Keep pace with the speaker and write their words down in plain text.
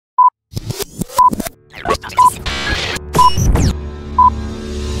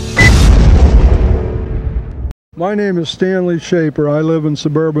My name is Stanley Shaper. I live in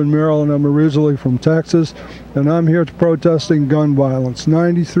suburban Maryland. I'm originally from Texas, and I'm here protesting gun violence.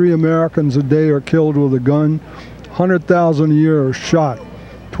 93 Americans a day are killed with a gun. 100,000 a year are shot.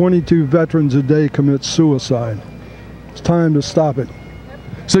 22 veterans a day commit suicide. It's time to stop it.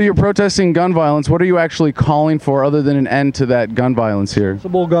 So you're protesting gun violence. What are you actually calling for other than an end to that gun violence here?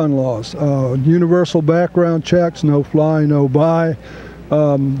 Sensible gun laws. Universal background checks, no fly, no buy.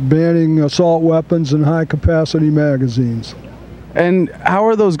 Banning assault weapons and high-capacity magazines. And how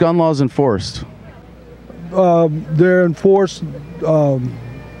are those gun laws enforced? They're enforced.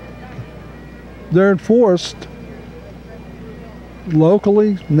 They're enforced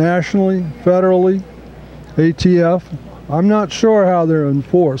locally, nationally, federally, ATF. I'm not sure how they're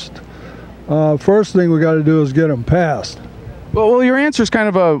enforced. First thing we got to do is get them passed. Well, your answer is kind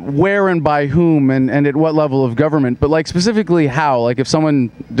of a where and by whom and at what level of government, but like specifically how? Like if someone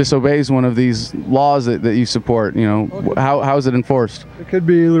disobeys one of these laws that you support, you know, okay. How is it enforced? It could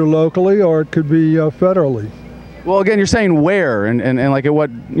be either locally or it could be federally. Well, again, you're saying where and like at what,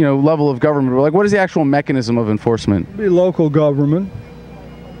 you know, level of government, like what is the actual mechanism of enforcement? It could be local government.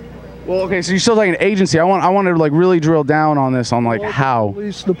 Well, okay, so you're still like an agency. I want to like really drill down on this, on like how. The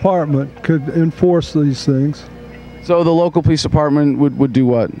police department could enforce these things. So the local police department would do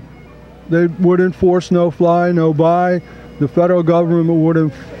what? They would enforce no fly, no buy. The federal government would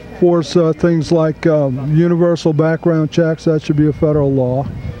enforce things like universal background checks. That should be a federal law.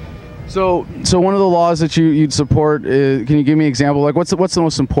 So one of the laws that you'd support, can you give me an example? Like what's the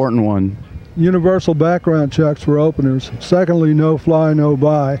most important one? Universal background checks for openers. Secondly, no fly, no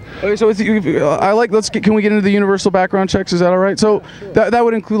buy. Okay, so can we get into the universal background checks? Is that all right? So that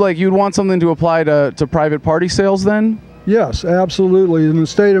would include, like, you'd want something to apply to private party sales then? Yes, absolutely. In the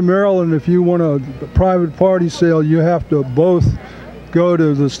state of Maryland, if you want a private party sale, you have to both go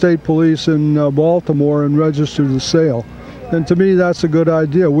to the state police in Baltimore and register the sale. And to me, that's a good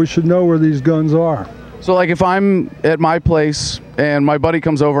idea. We should know where these guns are. So like if I'm at my place and my buddy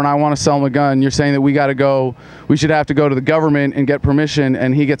comes over and I want to sell him a gun, you're saying that we should have to go to the government and get permission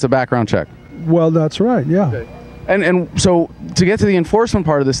and he gets a background check? Well, that's right, yeah. Okay. And so to get to the enforcement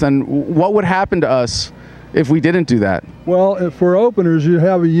part of this then, what would happen to us if we didn't do that? Well, if for openers, you'd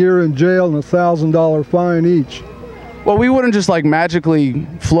have a year in jail and a $1,000 fine each. Well, we wouldn't just like magically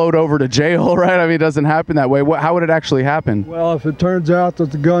float over to jail, right? I mean, it doesn't happen that way. How would it actually happen? Well, if it turns out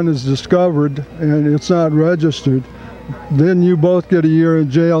that the gun is discovered and it's not registered, then you both get a year in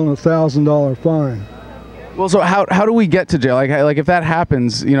jail and a $1,000 fine. Well, so how do we get to jail? Like if that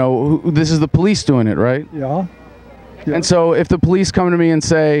happens, you know, this is the police doing it, right? Yeah. And so if the police come to me and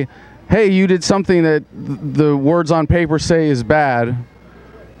say, hey, you did something that the words on paper say is bad,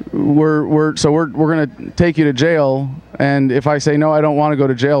 we're going to take you to jail, and if I say no, I don't want to go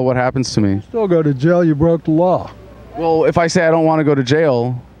to jail, what happens to me? You still go to jail. You broke the law. Well, if I say I don't want to go to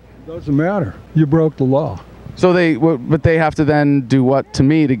jail, it doesn't matter. You broke the law. So but they have to then do what to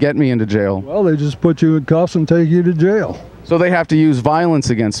me to get me into jail? Well, they just put you in cuffs and take you to jail. So they have to use violence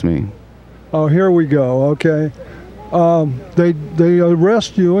against me? Oh, here we go. Okay. They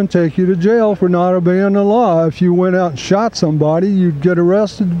arrest you and take you to jail for not obeying the law. If you went out and shot somebody, you'd get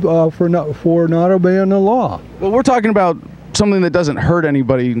arrested for not obeying the law. Well, we're talking about something that doesn't hurt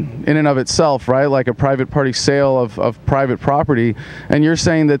anybody in and of itself, right? Like a private party sale of private property. And you're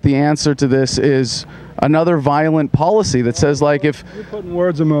saying that the answer to this is another violent policy that says, like, if... You're putting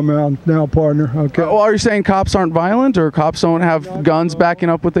words in my mouth now, partner, okay? Well, are you saying cops aren't violent, or cops don't have guns backing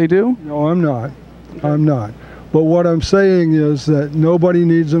up what they do? No, I'm not. I'm not. But what I'm saying is that nobody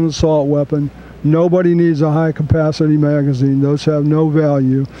needs an assault weapon. Nobody needs a high-capacity magazine. Those have no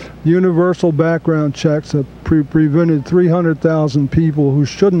value. Universal background checks have prevented 300,000 people who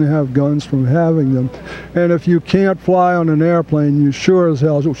shouldn't have guns from having them. And if you can't fly on an airplane, you sure as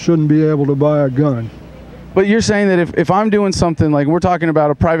hell shouldn't be able to buy a gun. But you're saying that if I'm doing something, like we're talking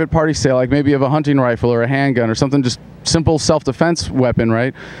about a private party sale, like maybe of a hunting rifle or a handgun or something, just simple self-defense weapon,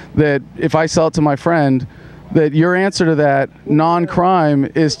 right? That if I sell it to my friend, that your answer to that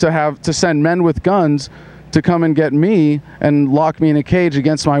non-crime is to send men with guns to come and get me and lock me in a cage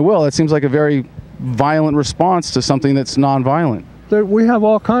against my will. That seems like a very violent response to something that's non-violent. We have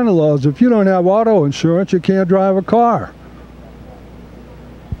all kinds of laws. If you don't have auto insurance, you can't drive a car.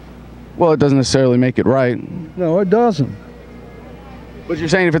 Well, it doesn't necessarily make it right. No, it doesn't. But you're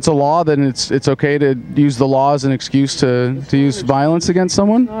saying if it's a law, then it's okay to use the law as an excuse to use violence against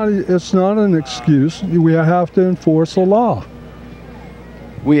someone? It's not an excuse. We have to enforce the law.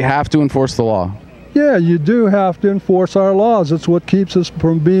 We have to enforce the law. Yeah, you do have to enforce our laws. It's what keeps us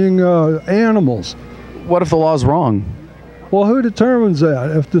from being animals. What if the law's wrong? Well, who determines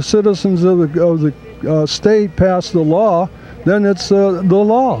that? If the citizens of the state pass the law, then it's the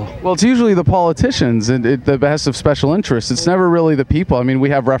law. Well, it's usually the politicians and at the behest of special interests. It's never really the people. I mean, we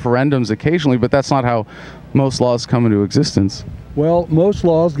have referendums occasionally, but that's not how most laws come into existence. Well, most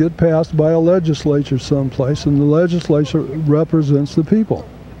laws get passed by a legislature someplace, and the legislature represents the people.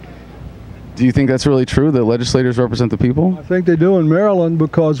 Do you think that's really true, that legislators represent the people? I think they do in Maryland,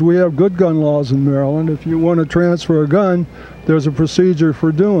 because we have good gun laws in Maryland. If you want to transfer a gun, there's a procedure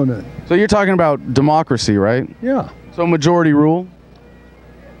for doing it. So you're talking about democracy, right? Yeah. So majority rule?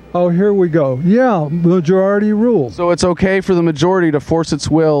 Oh, here we go. Yeah, majority rule. So it's okay for the majority to force its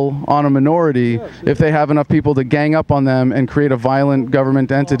will on a minority if they have enough people to gang up on them and create a violent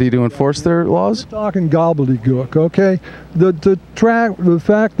government entity to enforce their laws? We're talking gobbledygook, okay? The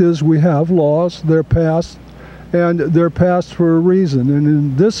fact is, we have laws, they're passed, and they're passed for a reason. And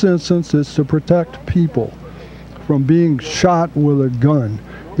in this instance, it's to protect people from being shot with a gun.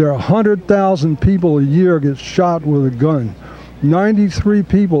 There are 100,000 people a year get shot with a gun. 93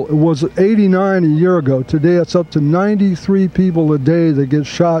 people, it was 89 a year ago. Today it's up to 93 people a day that get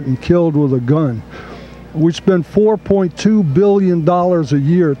shot and killed with a gun. We spend $4.2 billion a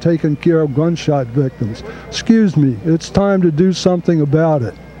year taking care of gunshot victims. Excuse me, it's time to do something about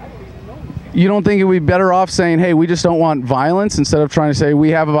it. You don't think it would be better off saying, hey, we just don't want violence, instead of trying to say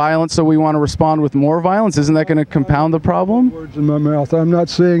we have violence so we want to respond with more violence? Isn't that going to compound the problem? Words in my mouth. I'm not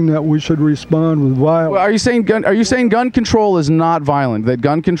saying that we should respond with violence. Well, are you saying gun control is not violent? That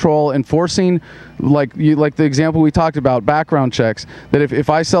gun control, enforcing, like the example we talked about, background checks, that if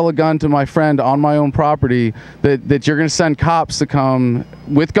I sell a gun to my friend on my own property, that you're going to send cops to come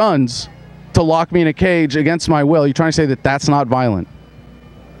with guns to lock me in a cage against my will? You're trying to say that that's not violent?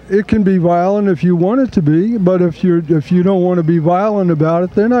 It can be violent if you want it to be, but if you don't want to be violent about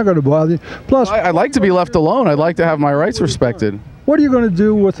it, they're not going to bother you. Plus, I'd like to be left alone. I'd like to have my rights respected. What are you going to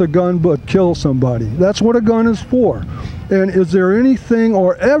do with a gun but kill somebody? That's what a gun is for. And is there anything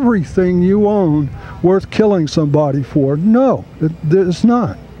or everything you own worth killing somebody for? No, it's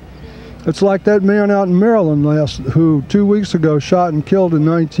not. It's like that man out in Maryland who 2 weeks ago shot and killed a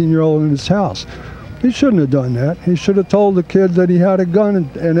 19-year-old in his house. He shouldn't have done that. He should have told the kid that he had a gun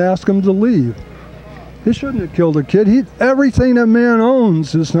and asked him to leave. He shouldn't have killed a kid. Everything that man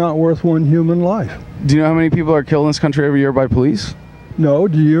owns is not worth one human life. Do you know how many people are killed in this country every year by police? No,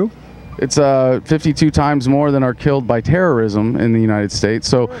 do you? It's 52 times more than are killed by terrorism in the United States.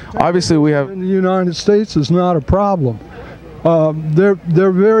 So obviously we have... In the United States is not a problem. There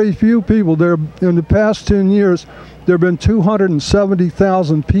are very few people. In the past 10 years, there have been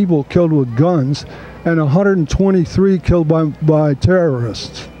 270,000 people killed with guns, and 123 killed by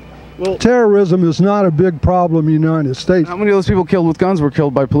terrorists. Well, terrorism is not a big problem in the United States. How many of those people killed with guns were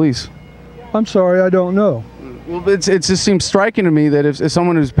killed by police? I'm sorry, I don't know. Well, it just seems striking to me that if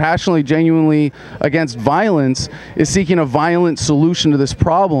someone who's passionately, genuinely against violence is seeking a violent solution to this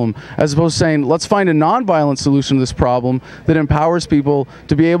problem, as opposed to saying, let's find a non-violent solution to this problem that empowers people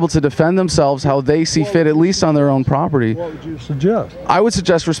to be able to defend themselves how they see fit, at least on their own property. What would you suggest? I would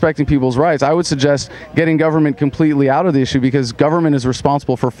suggest respecting people's rights. I would suggest getting government completely out of the issue, because government is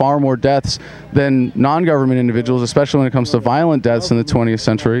responsible for far more deaths than non-government individuals, especially when it comes to violent deaths in the 20th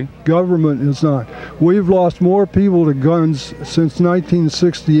century. Government is not. We've lost more people to guns since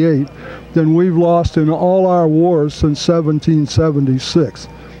 1968 than we've lost in all our wars since 1776.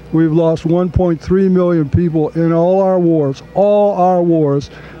 We've lost 1.3 million people in all our wars,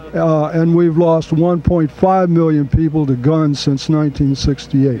 and we've lost 1.5 million people to guns since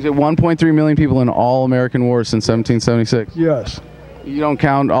 1968. Is it 1.3 million people in all American wars since 1776? Yes. You don't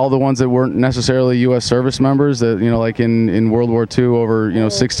count all the ones that weren't necessarily U.S. service members, that, you know, like in World War II, over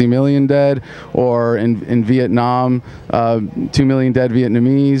 60 million dead, or in Vietnam, 2 million dead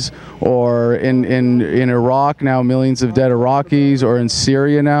Vietnamese, or in Iraq now, millions of dead Iraqis, or in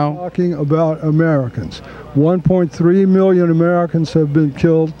Syria now. Talking about Americans. 1.3 million Americans have been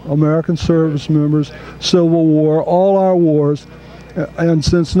killed, American service members, Civil War, all our wars. And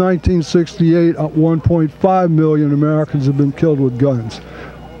since 1968, 1.5 million Americans have been killed with guns.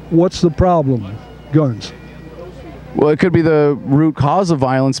 What's the problem? Guns. Well, it could be the root cause of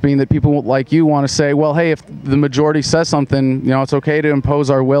violence being that people like you want to say, well, hey, if the majority says something, it's okay to impose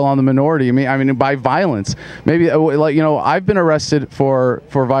our will on the minority. I mean, by violence. Maybe, I've been arrested for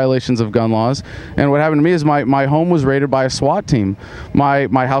violations of gun laws, and what happened to me is my home was raided by a SWAT team.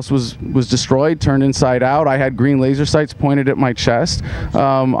 My house was destroyed, turned inside out. I had green laser sights pointed at my chest.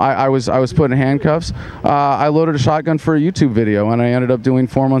 I was put in handcuffs. I loaded a shotgun for a YouTube video, and I ended up doing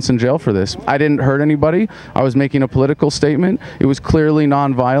 4 months in jail for this. I didn't hurt anybody. I was making a political statement. It was clearly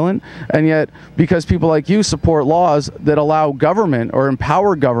nonviolent. And yet, because people like you support laws that allow government or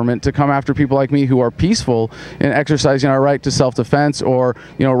empower government to come after people like me who are peaceful in exercising our right to self-defense or,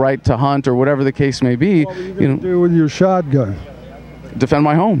 right to hunt or whatever the case may be. What are you going to do with your shotgun? Defend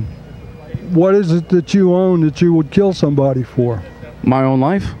my home. What is it that you own that you would kill somebody for? My own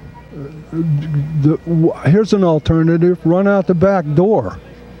life. Here's an alternative. Run out the back door.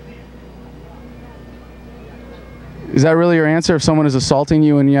 Is that really your answer? If someone is assaulting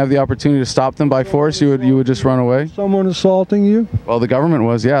you and you have the opportunity to stop them by force, you would just run away? Someone assaulting you? Well, the government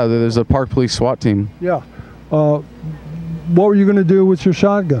was, yeah. There's a Park Police SWAT team. Yeah. What were you going to do with your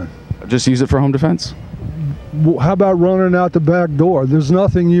shotgun? Just use it for home defense. How about running out the back door? There's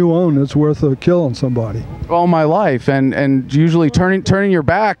nothing you own that's worth killing somebody. All my life, and usually turning your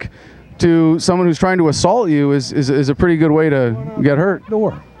back to someone who's trying to assault you is a pretty good way to get hurt.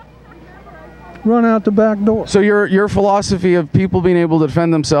 Run out the back door. So your philosophy of people being able to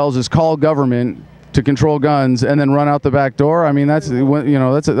defend themselves is call government to control guns and then run out the back door? I mean, that's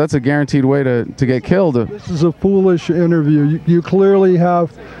a guaranteed way to get killed. This is a foolish interview. You clearly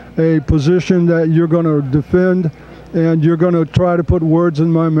have a position that you're going to defend, and you're going to try to put words in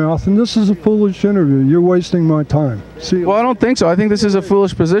my mouth, and this is a foolish interview. You're wasting my time. Well, I don't think so. I think this is a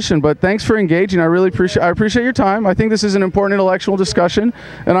foolish position, but thanks for engaging. I really appreciate your time. I think this is an important intellectual discussion,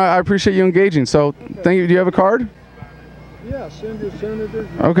 and I appreciate you engaging. So thank you. Do you have a card? Yeah, send your senator,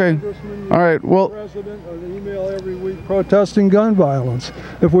 okay. All right. Well, president an email every week protesting gun violence.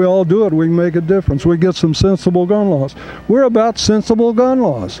 If we all do it, we can make a difference. We get some sensible gun laws. We're about sensible gun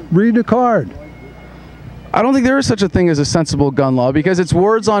laws. Read the card. I don't think there is such a thing as a sensible gun law because it's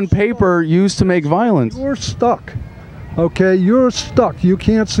words on paper used to make violence. You're stuck. Okay, you're stuck. You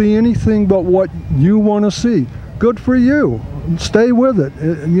can't see anything but what you want to see. Good for you. Stay with it.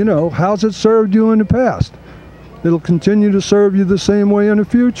 How's it served you in the past? It'll continue to serve you the same way in the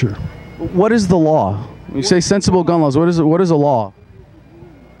future. What is the law? When you say sensible gun laws, what is a law?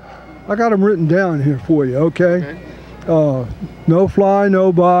 I got them written down here for you, okay? No fly,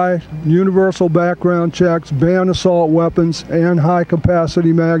 no buy, universal background checks, ban assault weapons, and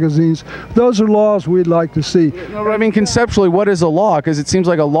high-capacity magazines. Those are laws we'd like to see. No, but I mean, conceptually, what is a law? Because it seems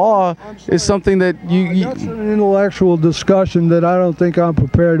like a law is something that That's an intellectual discussion that I don't think I'm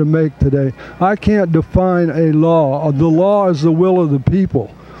prepared to make today. I can't define a law. The law is the will of the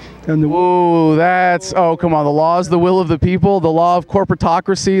people. Ooh, come on. The law is the will of the people, the law of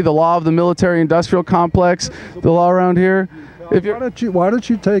corporatocracy, the law of the military-industrial complex, the law around here. Why don't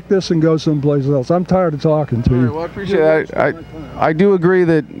you take this and go someplace else? I'm tired of talking to you. Right, well, I appreciate that. I do agree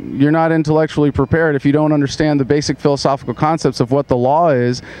that you're not intellectually prepared if you don't understand the basic philosophical concepts of what the law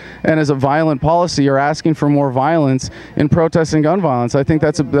is, and as a violent policy, you're asking for more violence in protesting gun violence. I think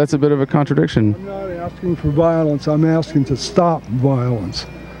that's a bit of a contradiction. I'm not asking for violence. I'm asking to stop violence.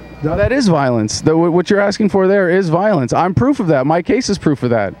 That is violence. What you're asking for there is violence. I'm proof of that. My case is proof of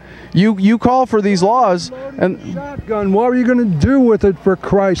that. You call for these laws and shotgun. What are you going to do with it, for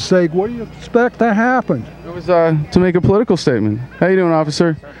Christ's sake? What do you expect to happen? It was to make a political statement. How you doing,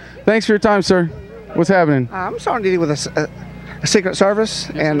 officer? Thanks for your time, sir. What's happening? I'm starting to deal with a Secret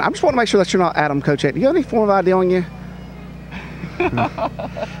Service, and I just want to make sure that you're not Adam Kochek. Do you have any form of ID on you?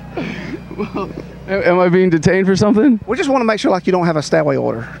 Well, am I being detained for something? We just want to make sure you don't have a stay-away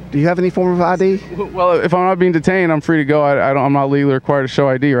order. Do you have any form of ID? Well, if I'm not being detained, I'm free to go. I'm not legally required to show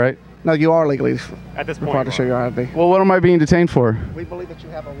ID, right? No, you are legally at this point required to show your ID. Well, what am I being detained for? We believe that you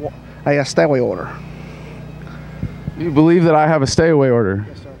have a stay-away order. You believe that I have a stay-away order?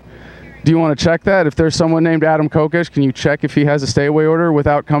 Yes, sir. Do you want to check that? If there's someone named Adam Kokesh, can you check if he has a stay-away order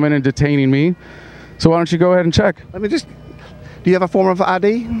without coming and detaining me? So why don't you go ahead and check? Do you have a form of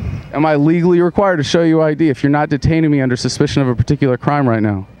ID? Am I legally required to show you ID if you're not detaining me under suspicion of a particular crime right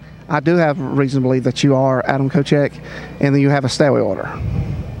now? I do have reason to believe that you are Adam Kochek, and then you have a stay-away order.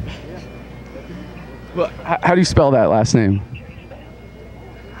 Well, how do you spell that last name?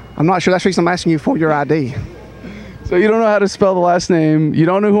 I'm not sure. That's the reason I'm asking you for your ID. So you don't know how to spell the last name. You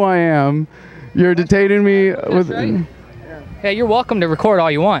don't know who I am. You're detaining me with... Yeah, you're welcome to record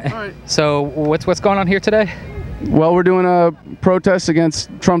all you want. All right. So what's going on here today? Well, we're doing a protest against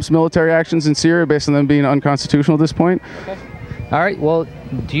Trump's military actions in Syria based on them being unconstitutional at this point. Okay. All right. Well,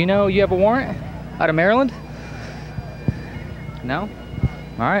 do you know you have a warrant out of Maryland? No? All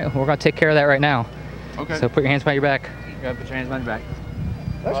right. We're going to take care of that right now. Okay. So put your hands behind your back. You got to put your hands behind your back.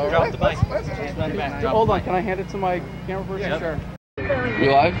 Drop the mic. Hands behind your back. Hold on. Can I hand it to my camera person? Yeah, sure.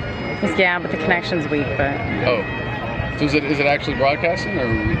 You live? Yeah, but the connection's weak, but... Oh. So is it actually broadcasting,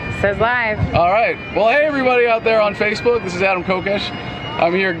 or? It says live. All right. Well, hey, everybody out there on Facebook. This is Adam Kokesh.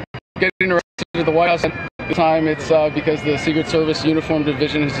 I'm here getting arrested at the White House. This time it's because the Secret Service Uniform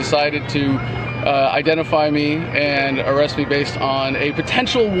Division has decided to identify me and arrest me based on a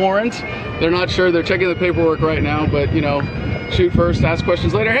potential warrant. They're not sure. They're checking the paperwork right now, but, you know, shoot first, ask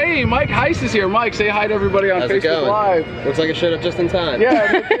questions later. Hey, Mike Heiss is here. Mike, say hi to everybody on Facebook Live. Looks like I showed up just in time.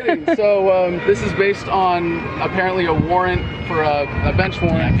 Yeah, no kidding. So this is based on apparently a warrant for a bench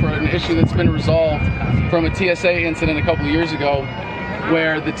warrant for an issue that's been resolved from a TSA incident a couple of years ago,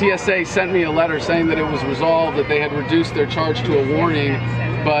 where the TSA sent me a letter saying that it was resolved, that they had reduced their charge to a warning,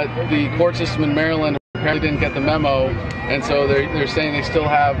 but the court system in Maryland apparently didn't get the memo, and so they're saying they still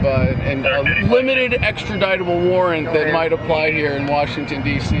have a limited extraditable warrant that might apply here in Washington,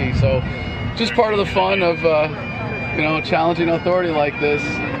 D.C. So just part of the fun of you know, challenging authority like this.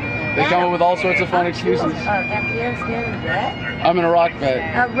 They come up with all sorts of fun excuses. Afghanistan vet? I'm an Iraq vet.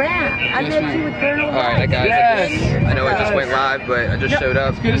 A rat. I bet you would turn over. All right, guys. Yes. I know I just went live, but I just showed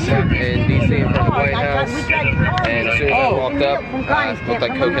up in D.C. in front of the White House, and as soon as I walked up, looked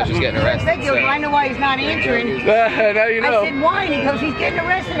like Kokesh was getting arrested. So. I know why he's not answering. Now you know. I said, why? And he goes, he's getting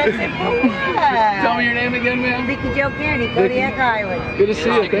arrested. I said, for what? Tell me your name again, man. Vicky Joe Kennedy, Kodiak Island. Good to see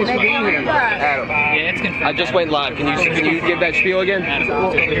you. Thanks for being here. Adam, I just went live. Can you give that spiel again?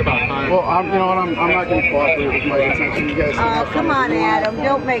 Well, you know what? I'm not going to cooperate with my attention. You guys. Oh, come on, Adam.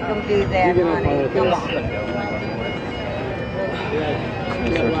 Don't make him do that, honey. Come on.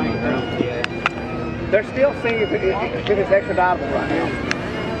 They're still seeing if it's extraditable right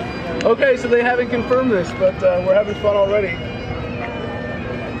now. Okay, so they haven't confirmed this, but we're having fun already.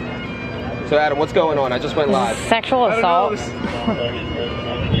 So Adam, what's going on? I just went live. Sexual assault.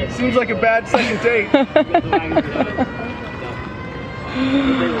 Seems like a bad second date. So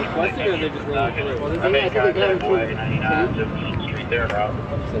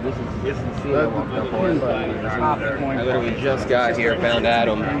this is the scene I walked up on. I literally just got here, found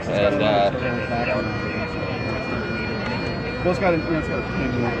Adam, and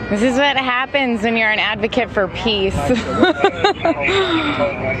This is what happens when you're an advocate for peace. you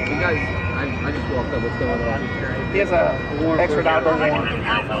guys, I just walked up. What's going on? He has a extraditable warrant.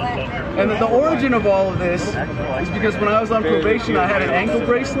 And the origin of all of this is because when I was on probation, I had an ankle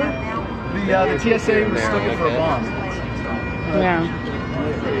bracelet. The TSA was looking for a bomb. Yeah.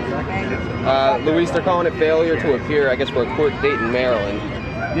 Luis, they're calling it failure to appear, I guess, for a court date in Maryland.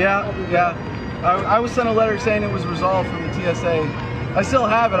 Yeah. I was sent a letter saying it was resolved from the TSA. I still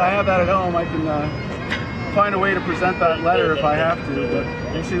have it. I have that at home. I can find a way to present that letter if I have to, but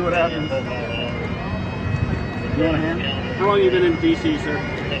we'll see what happens. You want a hand? How long have you been in D.C., sir?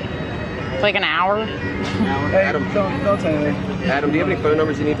 Like an hour. Hey, Adam, don't say anything. Adam, do you have any phone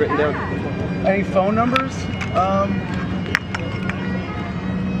numbers you need written down? Any phone numbers?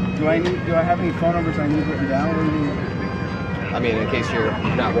 Do I have any phone numbers I need written down? What do you mean? I mean, in case you're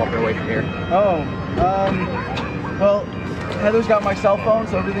not walking away from here. Oh, well, Heather's got my cell phone,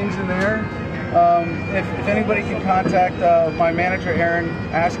 so everything's in there. If anybody can contact my manager, Aaron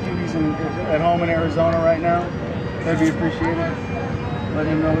Askew, he's at home in Arizona right now, that'd be appreciated. Let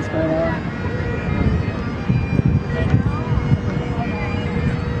him know what's going on.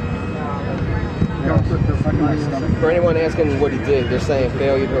 For anyone asking what he did, they're saying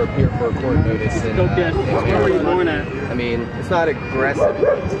failure to appear for a court notice. And, where were you born at? I mean, it's not aggressive.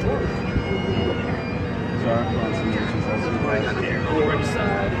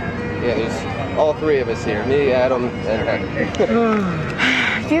 Yeah, there's all three of us here. Me, Adam, and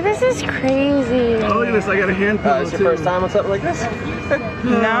Heather. Dude, this is crazy. Oh, look at this. I got a hand pillow, It's your first time on something like this?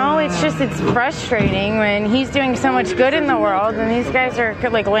 No, it's frustrating when he's doing so much good in the world and these guys are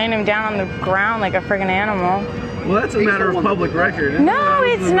like laying him down on the ground like a friggin' animal. Well, that's a matter of public record. No,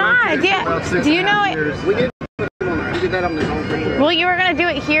 it's not. Yeah. Do you know it? We did that on the home picture. Well, you were going to do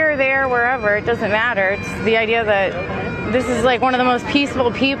it here, there, wherever. It doesn't matter. It's the idea that this is like one of the most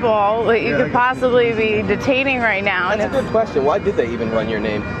peaceful people that you could possibly be detaining right now. That's a good question. Why did they even run your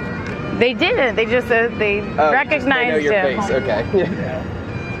name? They didn't. They just said they recognized they know your him. face. Okay.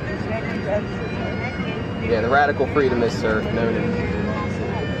 Yeah, the radical freedomists are known in.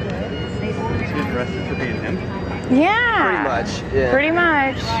 Did you get arrested for being him? Yeah. Pretty much. Yeah. Pretty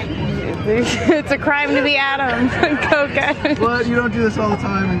much. It's a crime to be Adam. Okay. But you don't do this all the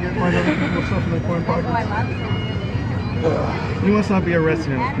time and get other people's stuff in their porn pockets. You must not be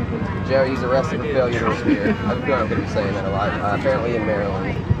arresting those people. Joe, he's arrested for failure to appear. I'm going to be saying that a lot. Apparently in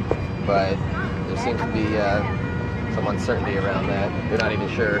Maryland. But there seems to be some uncertainty around that. They're not even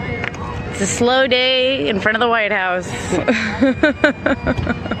sure. It's a slow day in front of the White House.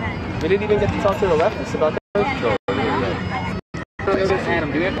 We didn't even get to talk to the leftists about the control over here yet.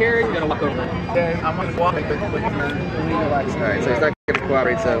 Adam, do you have hearing? You gotta walk over. Okay, I'm gonna cooperate with your illegal access. Alright, so he's not going to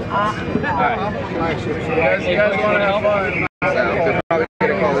cooperate, so... Alright, so you guys want to help out? So they're probably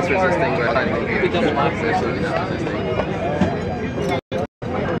going to call this resisting, but I think it's absolutely not resisting.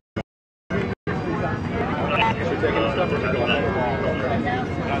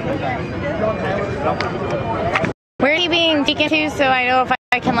 Where are you being taken to so I know if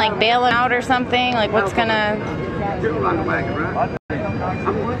I can like bail him out or something? Like what's gonna... You're on the wagon, right? I'm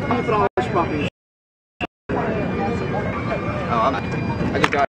gonna put all this property. I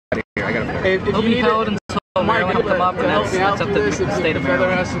just got out of here. I got to... He'll be held until Maryland will come up, and that's up to the state of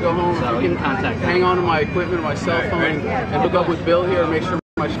Maryland. Has to go home. So you can contact them. Hang on to my equipment, my cell phone, and hook up with Bill here and make sure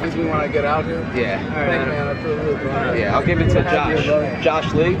my shit's me when I get out here. Yeah. All right, man. I feel really good. Yeah, I'll give it to Josh.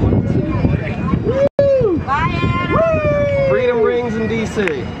 Josh Lee. Bye, Adam. Freedom rings in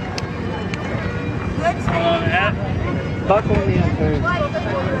D.C. Good stuff. Buckle me up there. You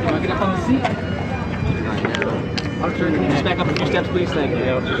want to get up on the seat? Archer, can you just back up a few steps, please? Thank you.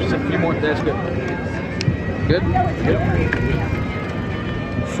 Just a few more. That's good. Good?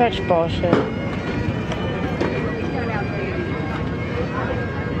 Such bullshit.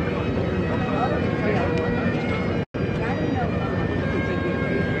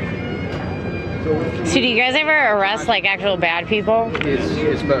 So do you guys ever arrest like actual bad people?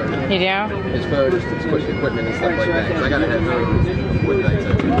 It's both. You do? It's both. It's push equipment and stuff like that. Because I got to have equipment I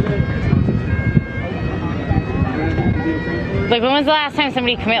took. Like when was the last time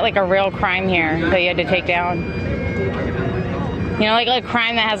somebody commit like a real crime here that you had to take down? You know, like a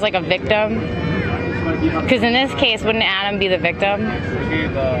crime that has like a victim? Because in this case, wouldn't Adam be the victim?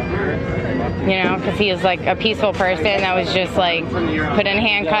 You know, because he was like a peaceful person that was just like put in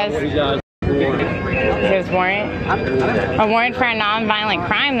handcuffs. His warrant? A warrant for a non-violent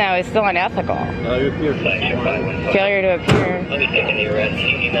crime, though, is still unethical. Failure to appear.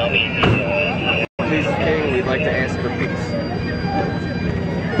 Please, King, we'd like to ask for peace.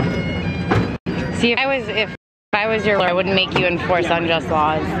 See, if I was your lawyer, I wouldn't make you enforce unjust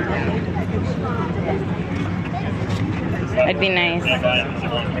laws. I'd be nice.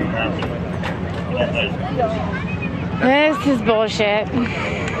 This is bullshit.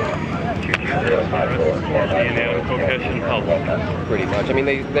 Pretty much. I mean,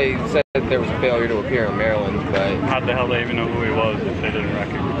 they said there was a failure to appear in Maryland, but... How the hell they even know who he was if they didn't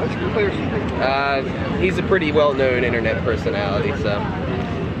recognize him? He's a pretty well-known internet personality, so...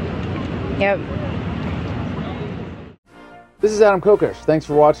 Yep. This is Adam Kokesh. Thanks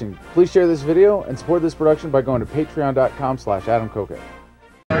for watching. Please share this video and support this production by going to patreon.com/AdamKokesh.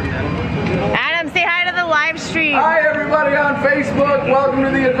 Adam, say hi to the live stream. Hi everybody on Facebook, welcome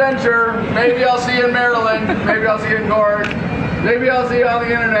to the adventure. Maybe I'll see you in Maryland, maybe I'll see you in court, maybe I'll see you on the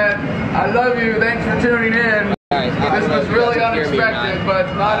internet. I love you, thanks for tuning in. This was really unexpected,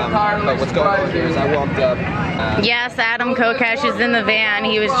 but not entirely what's going on here is I walked up. Yes, Adam Kokesh is in the van.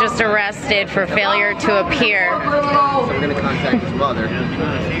 He was just arrested for failure to appear. So we're going to contact his mother,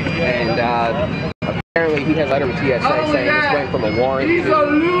 and apparently he has a letter from TSA saying this went from a warrant to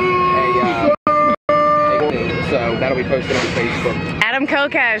so that'll be posted on Facebook. Adam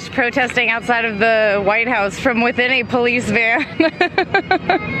Kokesh protesting outside of the White House from within a police van.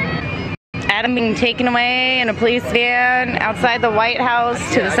 Adam being taken away in a police van outside the White House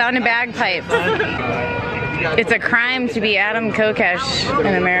to the sound of bagpipes. It's a crime to be Adam Kokesh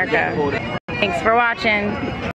in America. Thanks for watching.